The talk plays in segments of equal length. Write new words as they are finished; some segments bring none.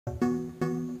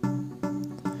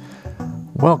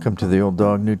Welcome to the Old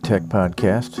Dog New Tech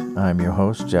Podcast. I'm your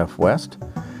host, Jeff West,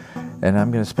 and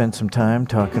I'm going to spend some time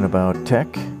talking about tech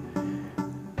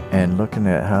and looking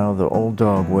at how the old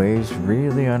dog ways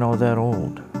really aren't all that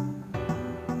old.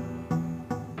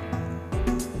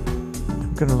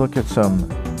 I'm going to look at some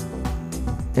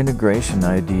integration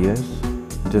ideas,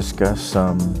 discuss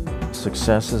some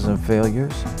successes and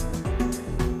failures,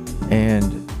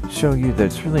 and show you that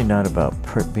it's really not about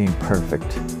being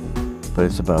perfect, but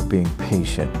it's about being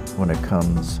patient when it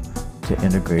comes to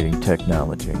integrating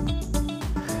technology.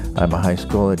 I'm a high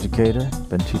school educator,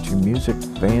 been teaching music,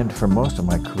 band for most of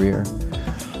my career,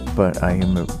 but I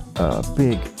am a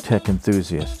big tech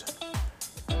enthusiast,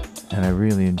 and I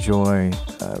really enjoy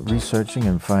researching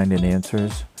and finding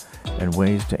answers and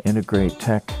ways to integrate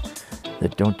tech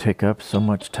that don't take up so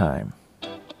much time.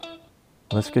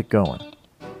 Let's get going.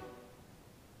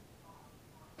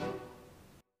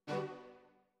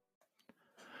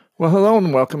 Well, hello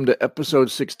and welcome to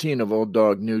episode 16 of Old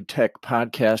Dog New Tech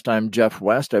Podcast. I'm Jeff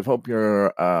West. I hope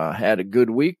you're had a good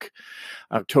week.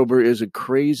 October is a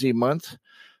crazy month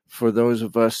for those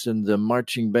of us in the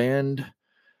marching band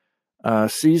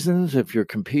seasons. If you're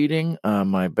competing,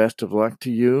 my best of luck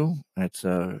to you. It's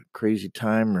a crazy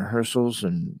time, rehearsals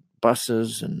and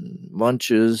buses and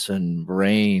lunches and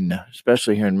rain,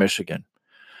 especially here in Michigan.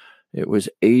 It was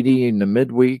 80 in the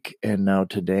midweek, and now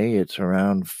today it's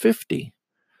around 50.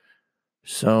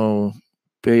 So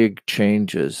big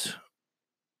changes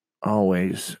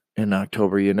always in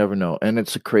October. You never know. And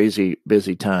it's a crazy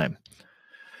busy time.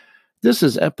 This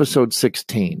is episode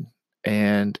 16.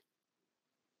 And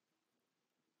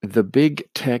the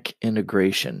big tech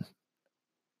integration,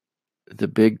 the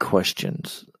big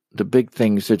questions, the big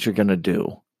things that you're going to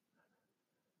do.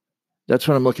 That's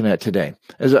what I'm looking at today.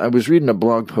 As I was reading a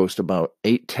blog post about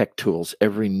 8 tech tools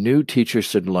every new teacher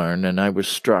should learn, and I was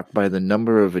struck by the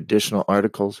number of additional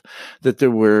articles that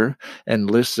there were and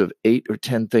lists of 8 or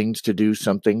 10 things to do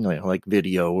something like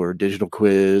video or digital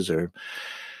quiz or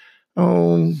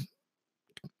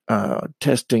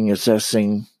testing,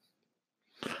 assessing.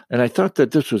 And I thought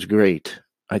that this was great.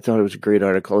 I thought it was a great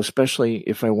article, especially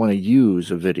if I want to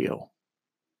use a video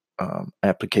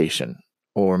application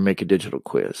or make a digital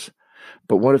quiz.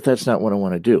 But what if that's not what I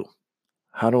want to do?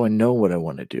 How do I know what I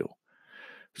want to do?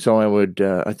 So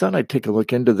I thought I'd take a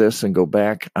look into this and go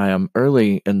back. I am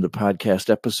early in the podcast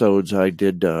episodes. I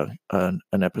did an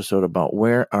episode about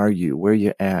where are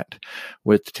you at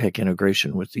with tech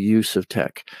integration, with the use of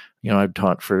tech. I've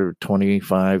taught for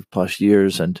 25 plus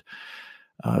years, and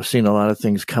I've seen a lot of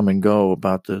things come and go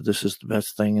about this is the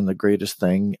best thing and the greatest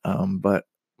thing. But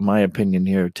my opinion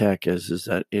here of tech is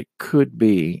that it could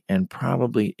be and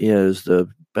probably is the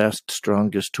best,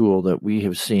 strongest tool that we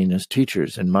have seen as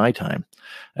teachers in my time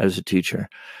as a teacher.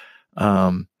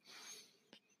 And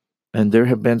there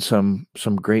have been some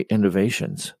great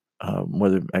innovations,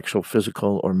 whether actual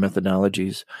physical or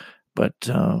methodologies, but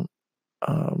the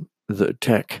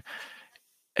tech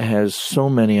has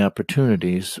so many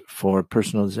opportunities for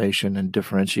personalization and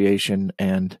differentiation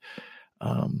and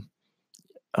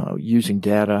using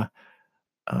data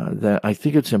that I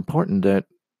think it's important that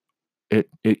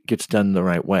it gets done the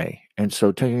right way. And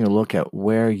so taking a look at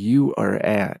where you are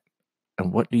at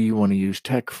and what do you want to use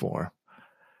tech for,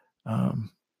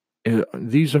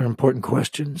 these are important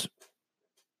questions,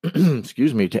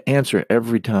 excuse me, to answer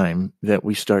every time that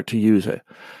we start to use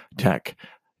tech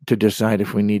to decide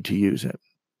if we need to use it.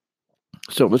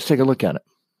 So let's take a look at it.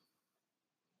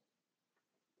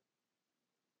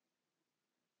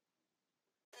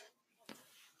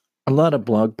 A lot of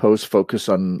blog posts focus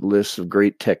on lists of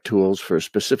great tech tools for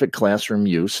specific classroom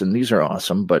use, and these are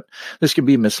awesome, but this can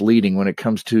be misleading when it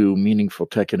comes to meaningful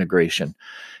tech integration.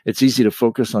 It's easy to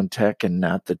focus on tech and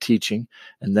not the teaching,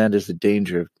 and that is the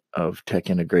danger of tech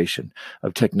integration,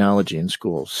 of technology in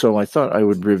schools. So I thought I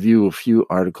would review a few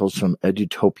articles from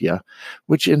Edutopia,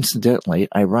 which incidentally,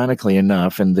 ironically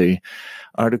enough, in the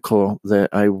article that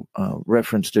I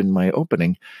referenced in my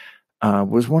opening,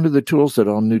 was one of the tools that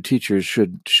all new teachers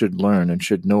should learn and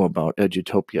should know about.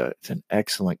 Edutopia. It's an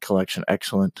excellent collection,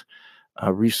 excellent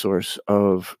resource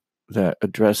that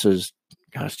addresses,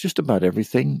 just about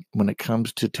everything when it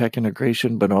comes to tech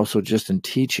integration, but also just in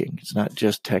teaching. It's not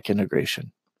just tech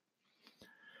integration.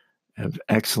 Have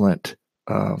excellent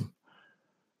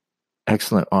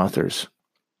authors.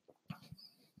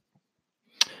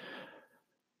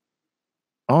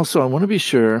 Also, I want to be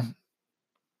sure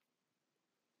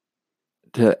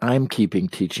that I'm keeping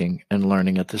teaching and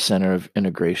learning at the center of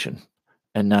integration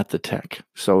and not the tech.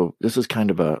 So this is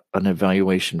kind of an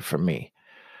evaluation for me.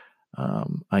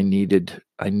 I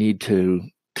need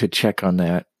to check on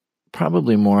that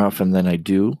probably more often than I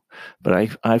do,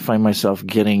 but I find myself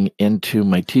getting into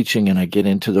my teaching, and I get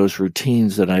into those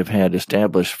routines that I've had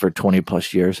established for 20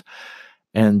 plus years.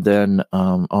 And then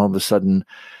all of a sudden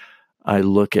I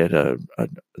look at the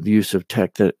use of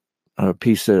tech, that a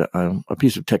piece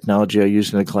of technology I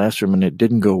used in the classroom, and it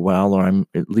didn't go well, or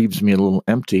it leaves me a little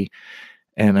empty.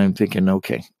 And I'm thinking,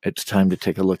 okay, it's time to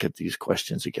take a look at these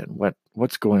questions again.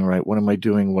 What's going right? What am I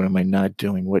doing? What am I not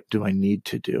doing? What do I need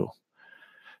to do?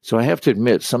 So I have to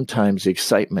admit, sometimes the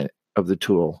excitement of the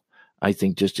tool, I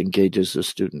think, just engages the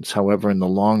students. However, in the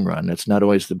long run, it's not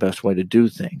always the best way to do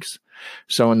things.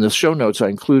 So in the show notes, I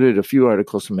included a few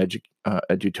articles from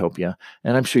Edutopia,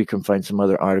 and I'm sure you can find some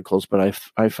other articles, but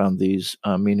I found these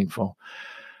meaningful.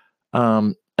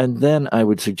 And then I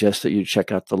would suggest that you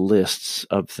check out the lists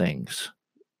of things.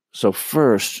 So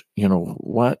first,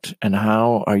 what and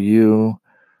how are you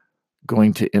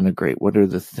going to integrate? What are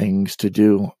the things to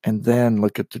do? And then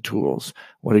look at the tools.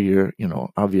 What are your,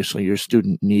 obviously your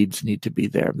student needs need to be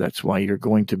there. That's why you're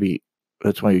going to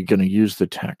use the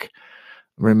tech.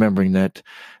 Remembering that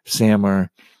SAM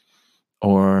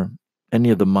or any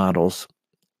of the models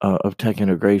of tech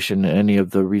integration, any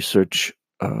of the research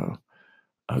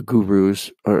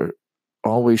gurus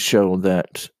always show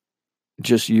that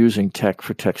just using tech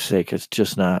for tech's sake is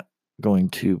just not going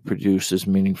to produce as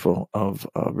meaningful of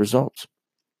results.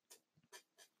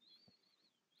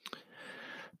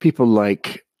 People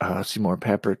like Seymour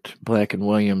Papert, Black and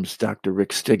Williams, Dr.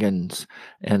 Rick Stiggins,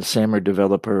 and SAMR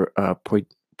developer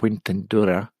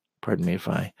Puentendura, pardon me if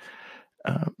I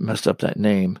messed up that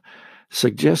name,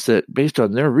 suggest that based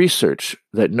on their research,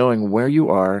 that knowing where you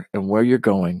are and where you're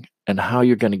going and how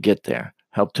you're going to get there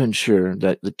help to ensure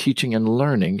that the teaching and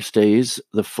learning stays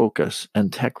the focus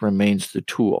and tech remains the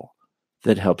tool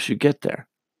that helps you get there.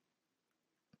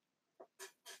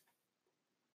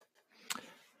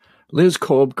 Liz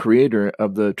Kolb, creator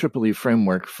of the EEE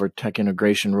Framework for Tech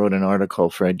Integration, wrote an article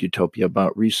for Edutopia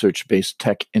about research-based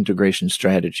tech integration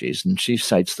strategies, and she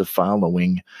cites the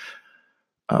following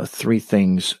three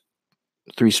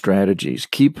strategies.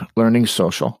 Keep learning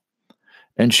social,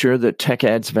 ensure that tech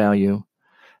adds value,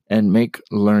 and make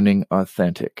learning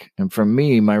authentic. And for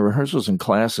me, my rehearsals and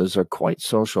classes are quite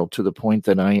social, to the point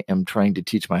that I am trying to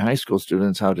teach my high school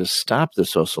students how to stop the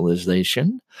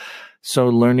socialization so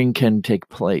learning can take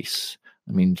place.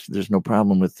 I mean, there's no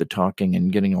problem with the talking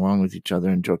and getting along with each other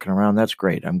and joking around. That's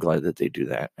great. I'm glad that they do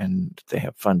that and they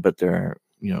have fun. But there are,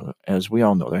 as we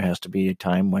all know, there has to be a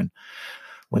time when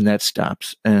that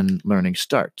stops and learning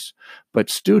starts. But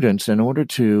students, in order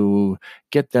to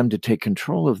get them to take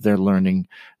control of their learning,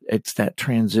 it's that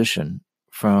transition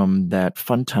from that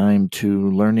fun time to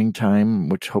learning time,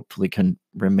 which hopefully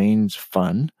remains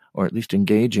fun or at least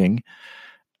engaging,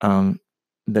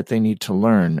 that they need to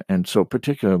learn. And so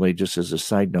particularly, just as a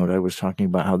side note, I was talking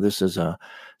about how this is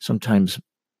sometimes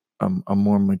a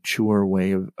more mature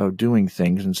way of doing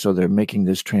things. And so they're making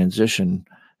this transition,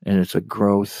 and it's a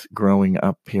growing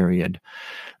up period.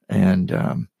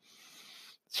 And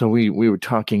so we were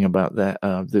talking about that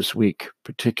this week,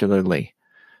 particularly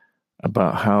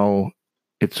about how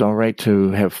it's all right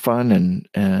to have fun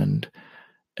and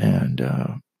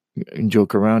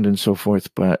joke around and so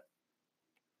forth, but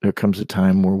there comes a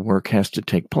time where work has to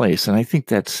take place. And I think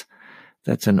that's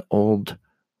an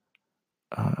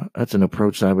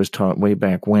approach that I was taught way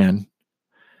back when,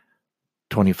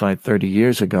 25, 30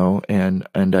 years ago. And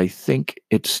I think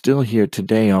it's still here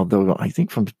today, although I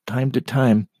think from time to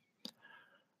time,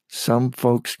 some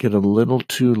folks get a little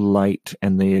too light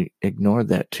and they ignore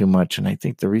that too much. And I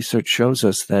think the research shows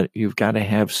us that you've got to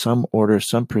have some order,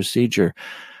 some procedure.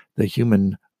 The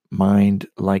human mind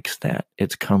likes that.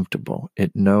 It's comfortable.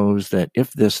 It knows that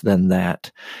if this, then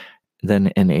that,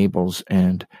 then enables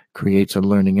and creates a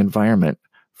learning environment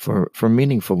for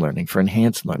meaningful learning, for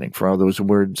enhanced learning, for all those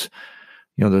words,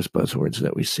 those buzzwords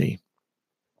that we see.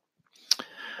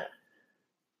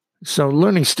 So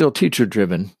learning's still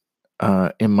teacher-driven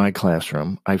in my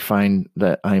classroom. I find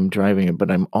that I'm driving it, but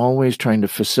I'm always trying to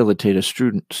facilitate a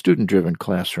student-driven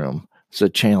classroom. It's a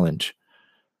challenge.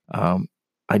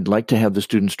 I'd like to have the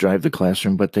students drive the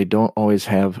classroom, but they don't always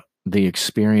have the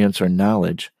experience or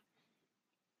knowledge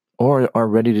or are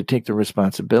ready to take the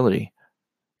responsibility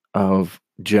of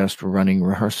just running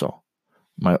rehearsal.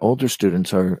 My older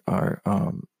students are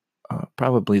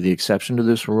probably the exception to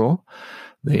this rule.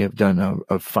 They have done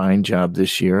a fine job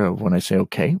this year of when I say,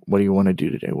 okay, what do you want to do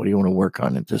today? What do you want to work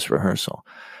on at this rehearsal?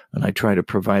 And I try to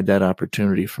provide that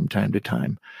opportunity from time to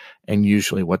time. And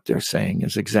usually what they're saying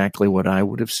is exactly what I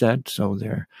would have said. So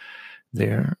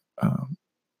they're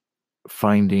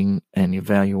finding and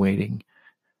evaluating.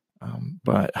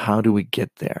 But how do we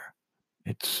get there?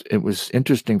 it was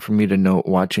interesting for me to note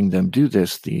watching them do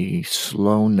this, the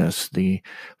slowness, the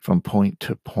from point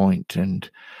to point, and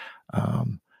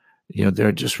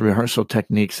they're just rehearsal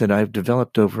techniques that I've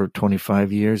developed over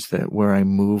 25 years that where I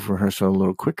move rehearsal a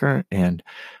little quicker and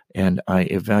I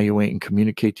evaluate and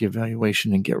communicate the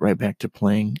evaluation and get right back to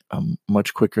playing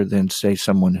much quicker than, say,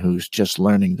 someone who's just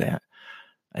learning that.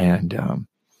 And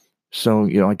so,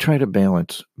 I try to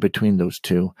balance between those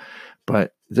two.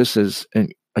 But this is,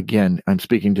 and again, I'm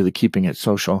speaking to the keeping it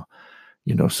social,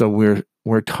 so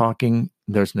we're talking,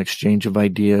 there's an exchange of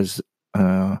ideas.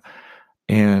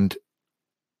 And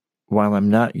while I'm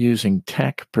not using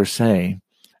tech per se,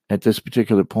 at this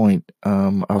particular point,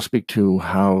 I'll speak to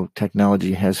how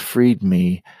technology has freed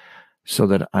me so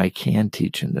that I can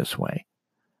teach in this way.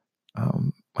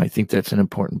 I think that's an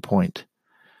important point.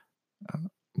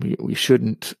 We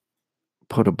shouldn't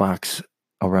put a box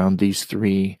around these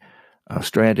three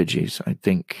strategies. I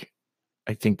think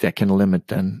that can limit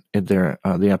then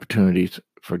the opportunities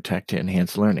for tech to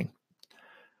enhance learning.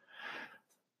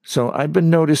 So I've been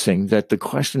noticing that the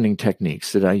questioning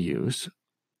techniques that I use,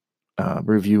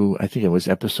 review, I think it was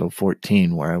episode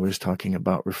 14, where I was talking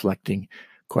about reflecting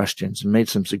questions and made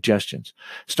some suggestions,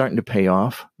 starting to pay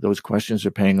off. Those questions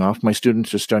are paying off. My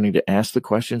students are starting to ask the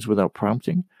questions without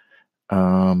prompting.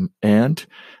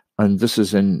 And this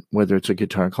is in whether it's a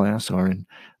guitar class or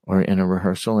in a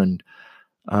rehearsal. And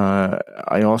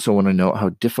I also want to note how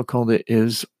difficult it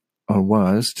is or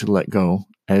was to let go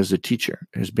as a teacher,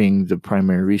 as being the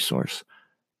primary resource.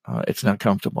 It's not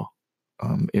comfortable.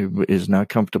 It is not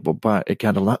comfortable, but it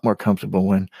got a lot more comfortable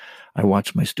when I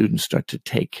watched my students start to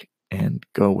take and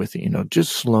go with it,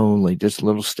 just slowly, just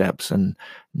little steps. And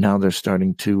now they're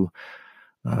starting to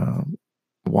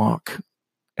walk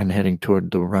and heading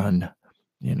toward the run,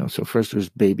 so first there's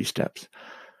baby steps.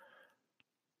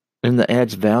 And the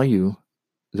adds value,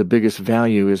 the biggest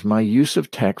value is my use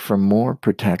of tech for more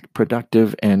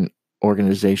productive and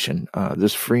organization,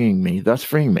 thus freeing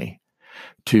me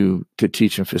to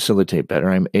teach and facilitate better.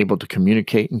 I'm able to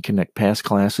communicate and connect past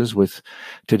classes with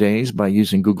today's by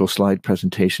using Google Slide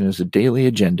presentation as a daily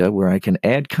agenda where I can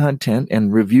add content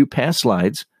and review past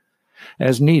slides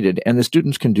as needed. And the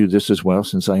students can do this as well,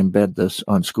 since I embed this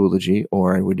on Schoology,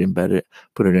 or I would embed it,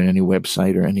 put it in any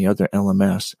website or any other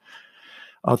LMS.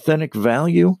 Authentic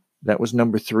value, that was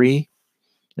number 3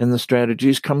 in the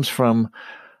strategies, comes from,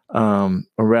 comes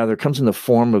in the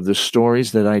form of the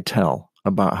stories that I tell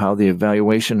about how the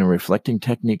evaluation and reflecting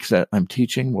techniques that I'm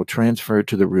teaching will transfer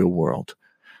to the real world.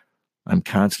 I'm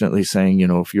constantly saying,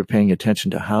 if you're paying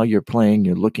attention to how you're playing,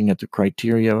 you're looking at the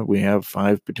criteria. We have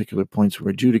 5 particular points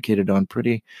we're adjudicated on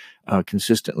pretty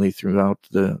consistently throughout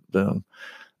the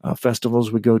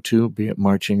festivals we go to, be it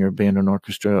marching or band and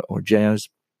orchestra or jazz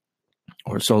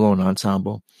or solo and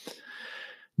ensemble,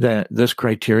 that this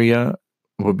criteria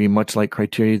will be much like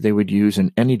criteria they would use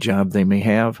in any job they may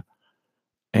have.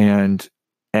 And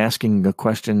asking the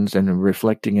questions and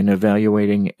reflecting and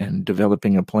evaluating and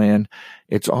developing a plan,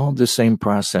 it's all the same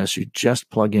process. You just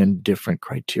plug in different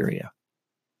criteria.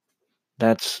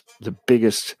 That's the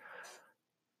biggest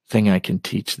thing I can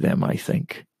teach them, I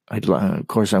think. Of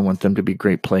course, I want them to be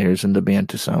great players and the band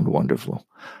to sound wonderful.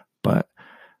 But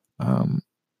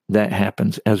that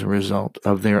happens as a result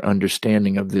of their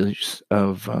understanding of this,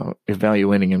 of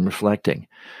evaluating and reflecting.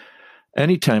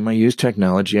 Anytime I use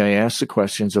technology, I ask the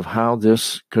questions of how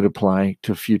this could apply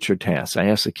to future tasks. I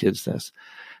ask the kids this.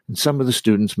 And some of the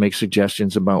students make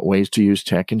suggestions about ways to use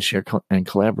tech and share and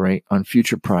collaborate on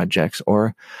future projects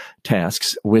or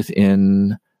tasks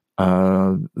within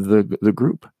the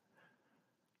group.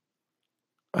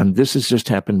 And this has just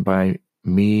happened by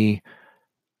me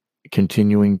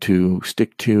continuing to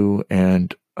stick to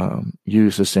and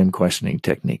use the same questioning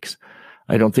techniques.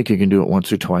 I don't think you can do it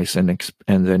once or twice and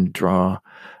then draw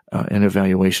an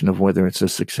evaluation of whether it's a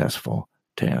successful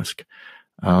task.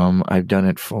 I've done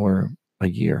it for a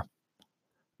year,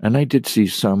 and I did see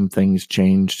some things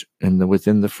change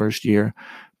within the first year,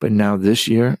 but now this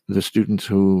year, the students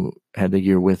who had the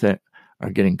year with it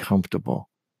are getting comfortable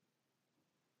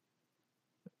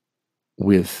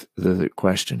with the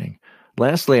questioning.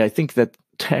 Lastly, I think that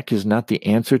tech is not the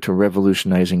answer to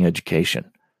revolutionizing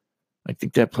education. I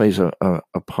think that plays a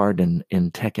part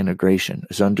in tech integration,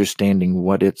 is understanding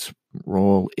what its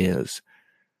role is.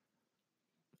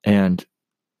 And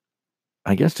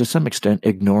I guess to some extent,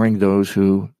 ignoring those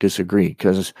who disagree,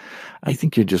 because I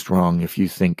think you're just wrong if you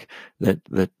think that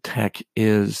tech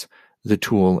is the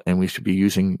tool and we should be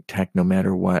using tech no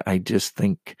matter what. I just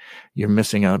think you're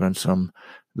missing out on some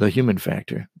the human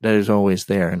factor that is always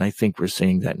there. And I think we're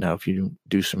seeing that now if you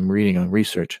do some reading on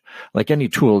research. Like any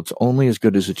tool, it's only as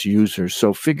good as its users.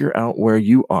 So figure out where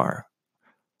you are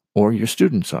or your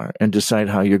students are and decide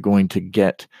how you're going to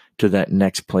get to that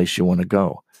next place you want to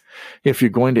go. If you're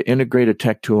going to integrate a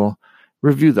tech tool,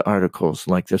 review the articles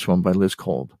like this one by Liz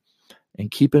Kolb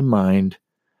and keep in mind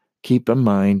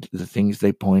the things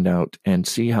they point out and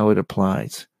see how it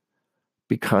applies.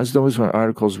 Because those are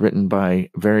articles written by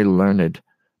very learned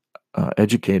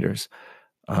educators,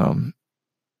 the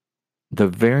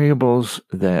variables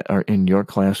that are in your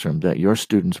classroom that your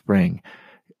students bring,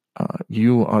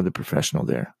 you are the professional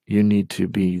there. You need to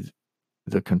be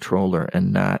the controller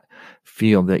and not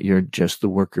feel that you're just the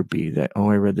worker bee, that,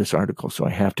 I read this article, so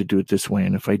I have to do it this way.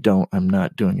 And if I don't, I'm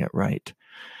not doing it right.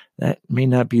 That may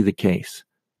not be the case.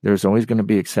 There's always going to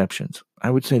be exceptions. I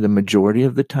would say the majority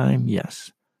of the time,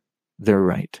 yes, they're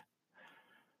right.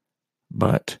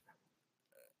 But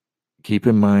keep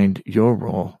in mind your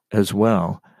role as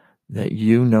well, that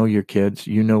you know your kids,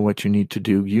 you know what you need to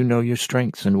do, you know your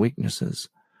strengths and weaknesses,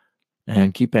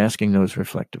 and keep asking those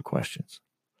reflective questions.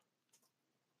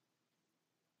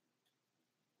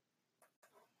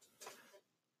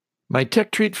 My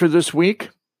tech treat for this week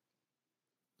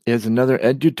is another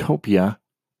Edutopia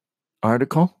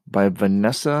article by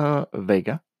Vanessa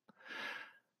Vega.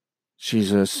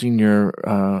 She's a senior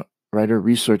writer,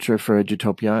 researcher for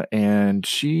Edutopia, and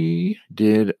she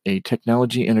did a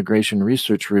technology integration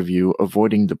research review,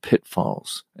 Avoiding the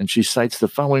Pitfalls. And she cites the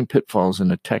following pitfalls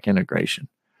in a tech integration.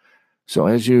 So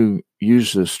as you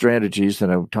use the strategies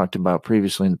that I talked about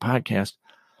previously in the podcast,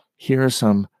 here are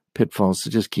some pitfalls to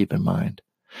just keep in mind.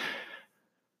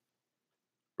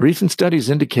 Recent studies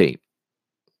indicate,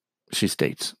 she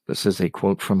states, this is a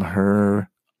quote from her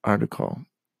article,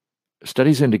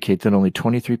 studies indicate that only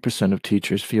 23% of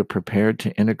teachers feel prepared to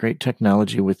integrate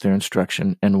technology with their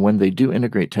instruction, and when they do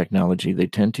integrate technology, they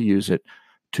tend to use it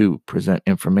to present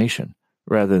information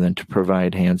rather than to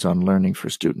provide hands-on learning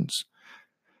for students,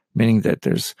 meaning that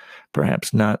there's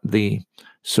perhaps not the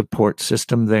support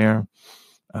system there,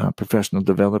 professional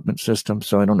development system.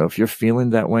 So I don't know if you're feeling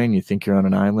that way and you think you're on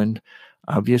an island.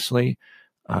 Obviously,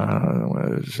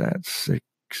 what is that,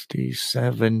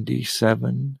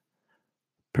 77%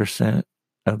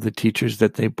 of the teachers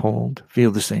that they polled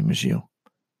feel the same as you.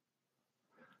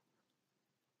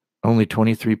 Only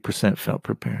 23% felt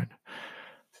prepared.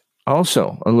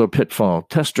 Also, a little pitfall,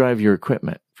 test drive your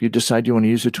equipment. If you decide you want to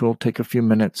use a tool, take a few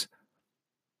minutes,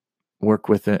 work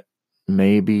with it,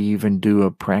 maybe even do a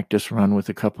practice run with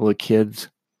a couple of kids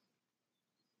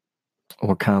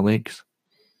or colleagues.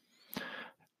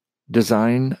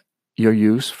 Design your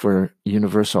use for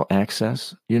universal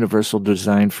access. Universal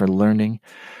design for learning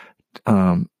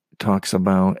talks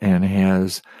about and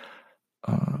has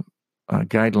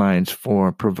guidelines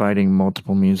for providing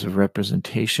multiple means of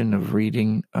representation of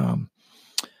reading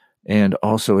and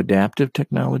also adaptive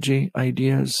technology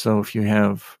ideas. So if you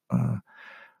have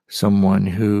someone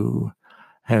who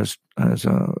has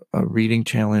a reading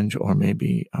challenge or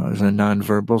maybe is a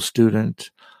nonverbal student,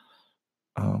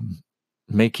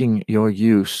 making your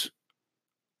use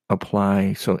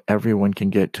apply so everyone can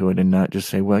get to it and not just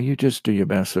say, well, you just do your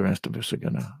best, the rest of us are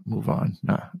going to move on,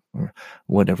 or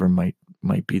whatever might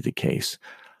be the case.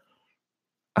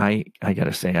 I got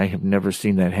to say, I have never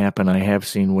seen that happen. I have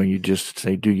seen where you just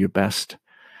say, do your best,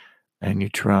 and you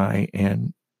try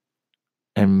and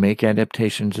make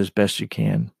adaptations as best you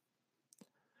can.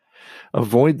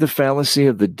 Avoid the fallacy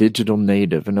of the digital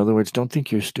native. In other words, don't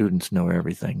think your students know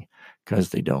everything,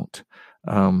 because they don't.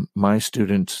 My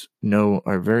students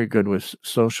are very good with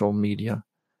social media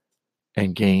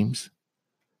and games,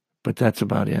 but that's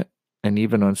about it. And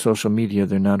even on social media,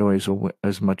 they're not always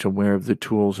as much aware of the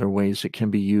tools or ways it can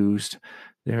be used.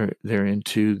 They're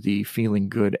into the feeling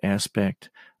good aspect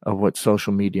of what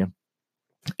social media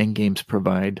and games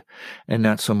provide, and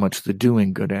not so much the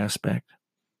doing good aspect.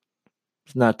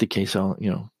 It's not the case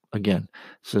again.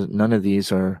 So none of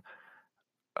these are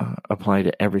apply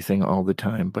to everything all the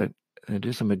time, but it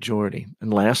is a majority.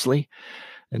 And lastly,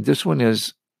 and this one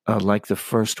is like the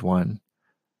first one,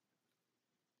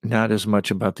 not as much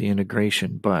about the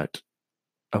integration, but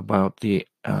about the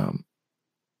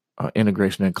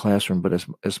integration in classroom, but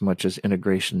as much as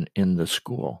integration in the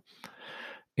school.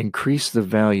 Increase the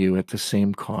value at the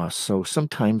same cost. So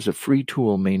sometimes a free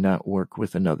tool may not work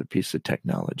with another piece of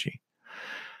technology.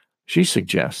 She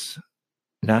suggests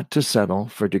not to settle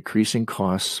for decreasing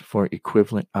costs for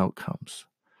equivalent outcomes.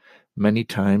 Many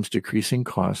times decreasing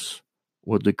costs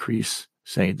will decrease,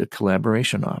 say, the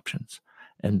collaboration options.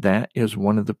 And that is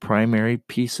one of the primary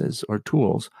pieces or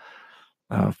tools,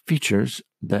 features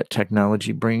that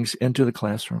technology brings into the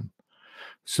classroom.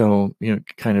 So,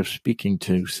 kind of speaking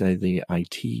to, say, the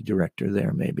IT director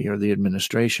there maybe, or the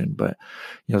administration, but,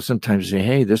 sometimes say,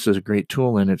 hey, this is a great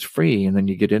tool and it's free. And then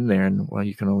you get in there and, well,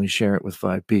 you can only share it with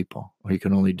 5 people, or you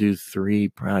can only do 3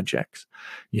 projects.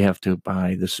 You have to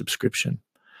buy the subscription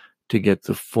to get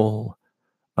the full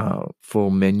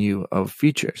menu of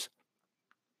features.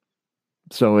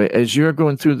 So as you're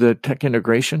going through the tech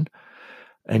integration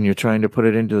and you're trying to put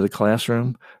it into the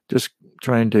classroom, just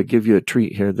trying to give you a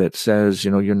treat here that says,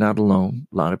 you're not alone.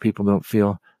 A lot of people don't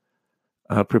feel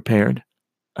prepared.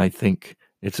 I think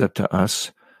it's up to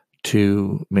us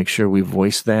to make sure we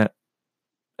voice that,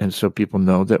 and so people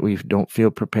know that we don't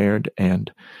feel prepared,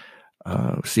 and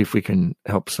see if we can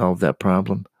help solve that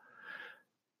problem.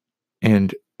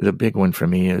 And the big one for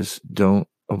me is don't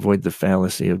avoid the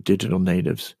fallacy of digital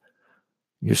natives.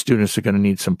 Your students are going to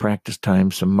need some practice time,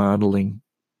 some modeling.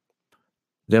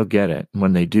 They'll get it. And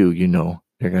when they do,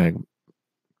 they're going to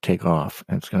take off,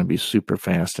 and it's going to be super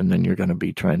fast, and then you're going to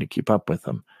be trying to keep up with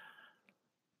them.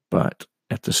 But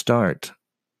at the start,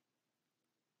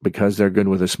 because they're good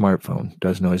with a smartphone,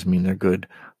 doesn't always mean they're good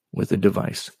with a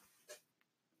device.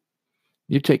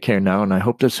 You take care now, and I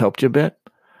hope this helped you a bit.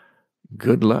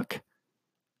 Good luck.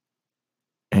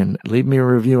 And leave me a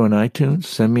review on iTunes.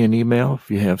 Send me an email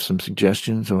if you have some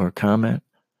suggestions or a comment.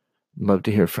 Love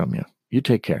to hear from you. You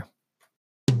take care.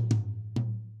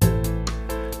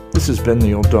 This has been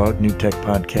the Old Dog New Tech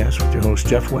Podcast with your host,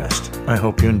 Jeff West. I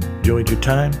hope you enjoyed your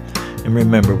time. And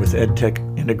remember, with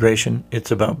EdTech integration,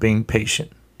 it's about being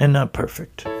patient and not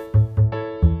perfect.